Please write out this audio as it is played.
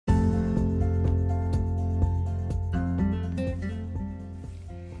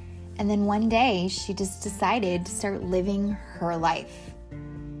And then one day she just decided to start living her life.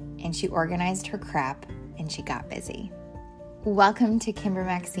 And she organized her crap and she got busy. Welcome to Kimber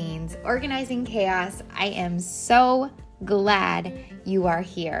Maxine's Organizing Chaos. I am so glad you are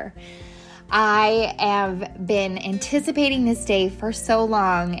here. I have been anticipating this day for so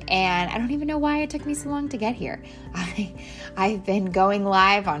long, and I don't even know why it took me so long to get here. I've been going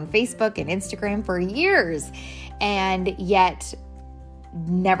live on Facebook and Instagram for years, and yet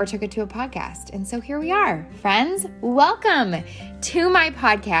never took it to a podcast. And so here we are, friends. Welcome to my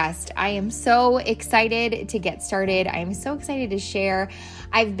podcast. I am so excited to get started. I am so excited to share.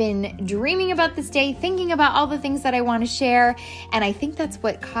 I've been dreaming about this day, thinking about all the things that I want to share. And I think that's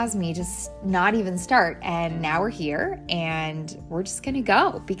what caused me to not even start. And now we're here and we're just going to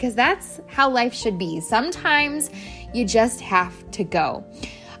go because that's how life should be. Sometimes you just have to go.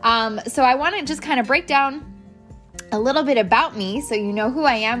 So I want to just kind of break down a little bit about me so you know who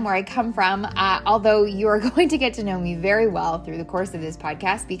I am, where I come from, although you are going to get to know me very well through the course of this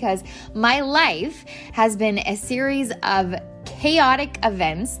podcast because my life has been a series of chaotic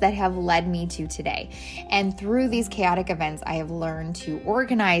events that have led me to today. And through these chaotic events, I have learned to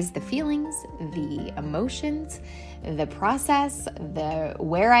organize the feelings, the emotions, the process, the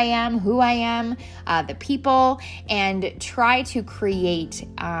where I am, who I am, the people, and try to create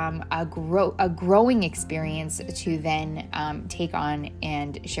a growing experience to then take on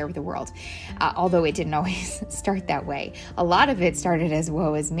and share with the world. Although it didn't always start that way. A lot of it started as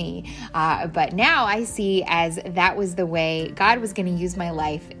woe is me. But now I see as that was the way God was going to use my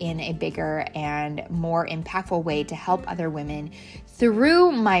life in a bigger and more impactful way to help other women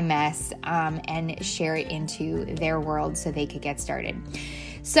through my mess and share it into their world so they could get started.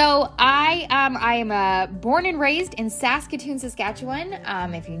 So I am born and raised in Saskatoon, Saskatchewan.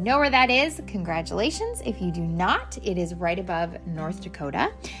 If you know where that is, congratulations. If you do not, it is right above North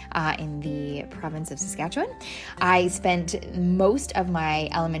Dakota in the province of Saskatchewan. I spent most of my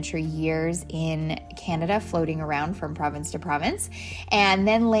elementary years in Canada, floating around from province to province, and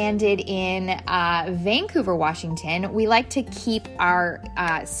then landed in Vancouver, Washington. We like to keep our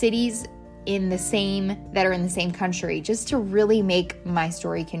cities that are in the same country, just to really make my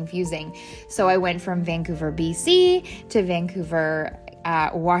story confusing. So I went from Vancouver, BC to Vancouver,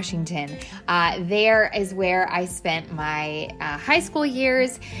 Washington. There is where I spent my high school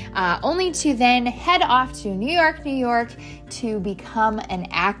years, only to then head off to New York to become an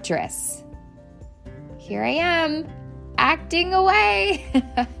actress. Here I am, acting away.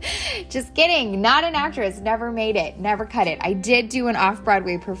 Just kidding. Not an actress. Never made it. Never cut it. I did do an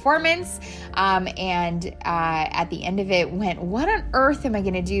off-Broadway performance. And at the end of it went, what on earth am I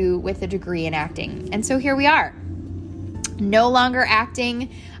going to do with a degree in acting? And so here we are. No longer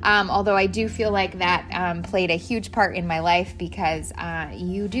acting, although I do feel like that played a huge part in my life because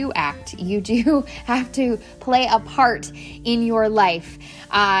you do act. You do have to play a part in your life,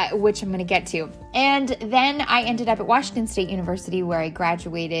 which I'm going to get to. And then I ended up at Washington State University where I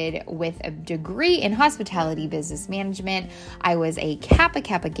graduated with a degree in hospitality business management. I was a Kappa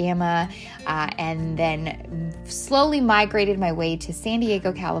Gamma, and then slowly migrated my way to San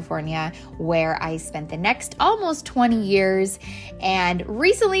Diego, California, where I spent the next almost 20 years and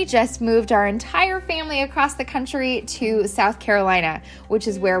recently just moved our entire family across the country to South Carolina, which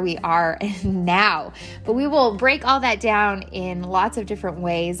is where we are now. But we will break all that down in lots of different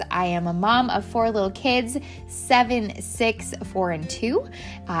ways. I am a mom of 4 little kids, 7, 6, 4, and 2.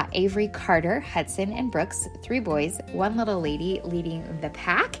 Avery, Carter, Hudson, and Brooks, 3 boys, 1 little lady leading the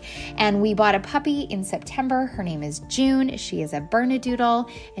pack. And we bought a puppy in September. Her name is June. She is a Bernedoodle,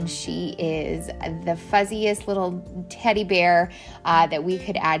 and she is the fuzziest little teddy bear that we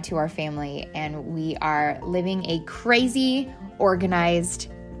could add to our family. And we are living a crazy, organized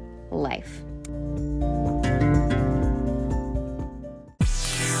life.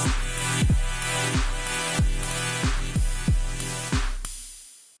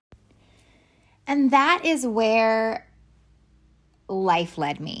 And that is where life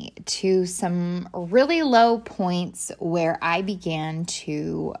led me to some really low points where I began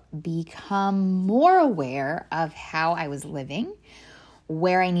to become more aware of how I was living,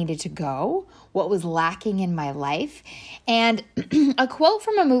 where I needed to go, what was lacking in my life. And a quote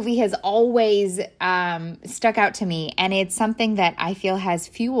from a movie has always stuck out to me, and it's something that I feel has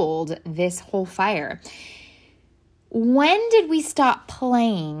fueled this whole fire. When did we stop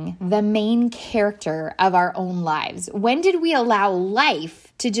playing the main character of our own lives? When did we allow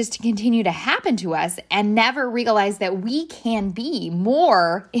life to continue to happen to us and never realize that we can be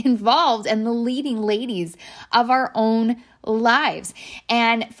more involved in the leading ladies of our own lives.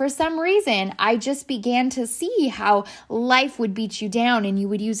 And for some reason, I just began to see how life would beat you down and you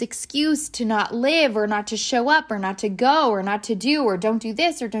would use excuse to not live or not to show up or not to go or not to do or don't do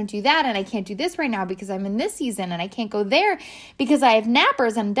this or don't do that. And I can't do this right now because I'm in this season, and I can't go there because I have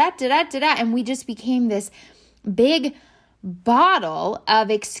nappers and da. And we just became this big bottle of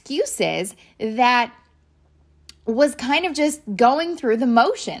excuses that was kind of just going through the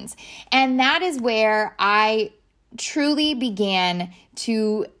motions. And that is where I truly began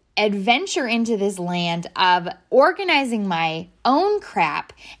to adventure into this land of organizing my own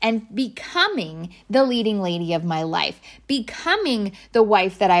crap and becoming the leading lady of my life, becoming the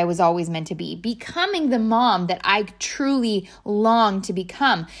wife that I was always meant to be, becoming the mom that I truly longed to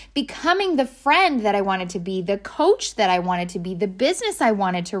becoming the friend that I wanted to be, the coach that I wanted to be, the business I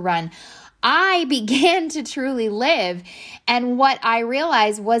wanted to run. I began to truly live. And what I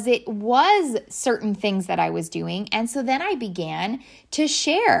realized was it was certain things that I was doing. And so then I began to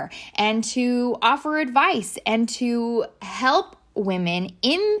share and to offer advice and to help women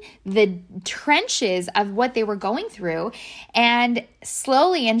in the trenches of what they were going through. And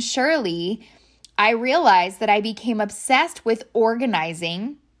slowly and surely, I realized that I became obsessed with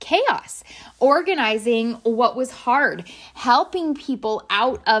organizing chaos, organizing what was hard, helping people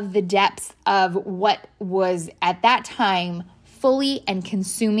out of the depths of what was at that time fully and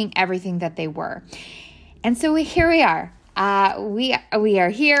consuming everything that they were. And so here we are. We are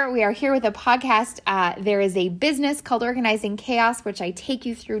here. We are here with a podcast. There is a business called Organizing Chaos, which I take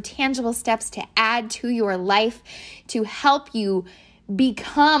you through tangible steps to add to your life to help you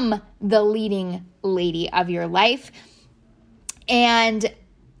become the leading lady of your life. And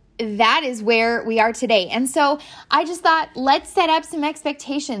that is where we are today. And so I just thought, let's set up some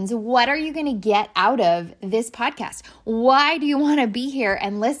expectations. What are you going to get out of this podcast? Why do you want to be here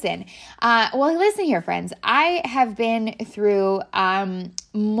and listen? Well, listen here, friends. I have been through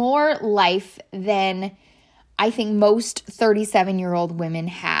more life than I think most 37-year-old women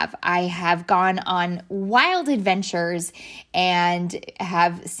have. I have gone on wild adventures and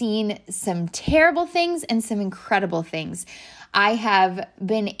have seen some terrible things and some incredible things. I have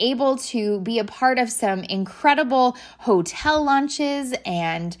been able to be a part of some incredible hotel launches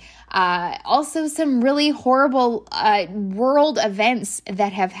and also some really horrible world events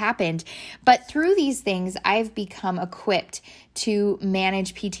that have happened. But through these things, I've become equipped to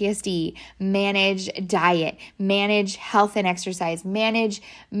manage PTSD, manage diet, manage health and exercise, manage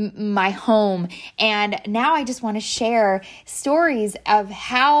my home. And now I just want to share stories of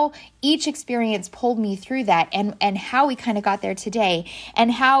how each experience pulled me through that and how we kind of got there today,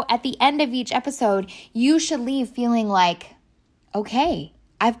 and how at the end of each episode, you should leave feeling like, okay,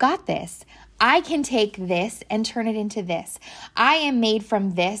 I've got this. I can take this and turn it into this. I am made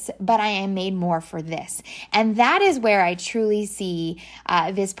from this, but I am made more for this. And that is where I truly see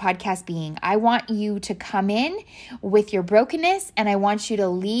this podcast being. I want you to come in with your brokenness, and I want you to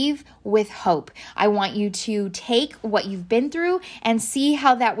leave with hope. I want you to take what you've been through and see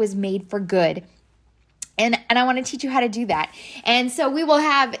how that was made for good. And I want to teach you how to do that. And so we will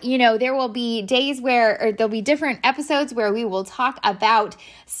have, there will be days or there'll be different episodes where we will talk about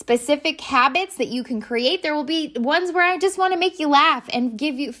specific habits that you can create. There will be ones where I just want to make you laugh and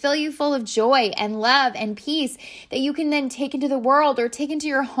fill you full of joy and love and peace that you can then take into the world or take into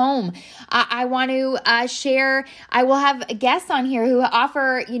your home. I want to share, I will have guests on here who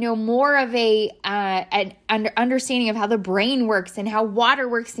offer, more of an understanding of how the brain works and how water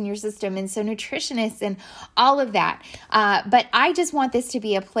works in your system. And so nutritionists and all of that. But I just want this to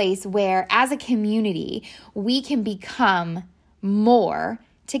be a place where, as a community, we can become more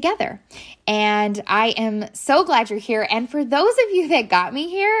together. And I am so glad you're here. And for those of you that got me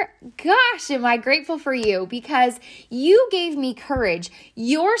here, gosh, am I grateful for you, because you gave me courage.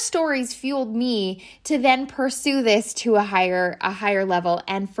 Your stories fueled me to then pursue this to a higher level.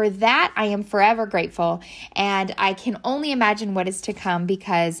 And for that, I am forever grateful. And I can only imagine what is to come,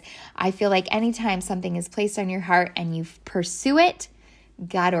 because I feel like anytime something is placed on your heart and you pursue it,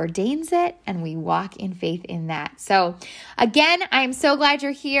 God ordains it, and we walk in faith in that. So again, I am so glad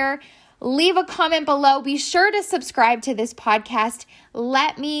you're here. Leave a comment below. Be sure to subscribe to this podcast.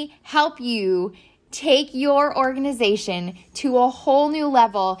 Let me help you take your organization to a whole new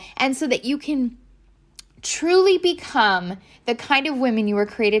level, and so that you can truly become the kind of women you were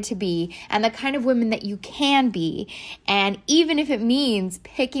created to be and the kind of women that you can be. And even if it means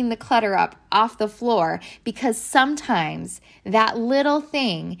picking the clutter up off the floor, because sometimes that little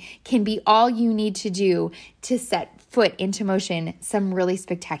thing can be all you need to do to set foot into motion some really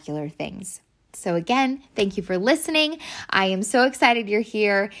spectacular things. So again, thank you for listening. I am so excited you're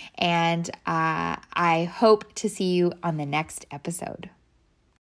here, and I hope to see you on the next episode.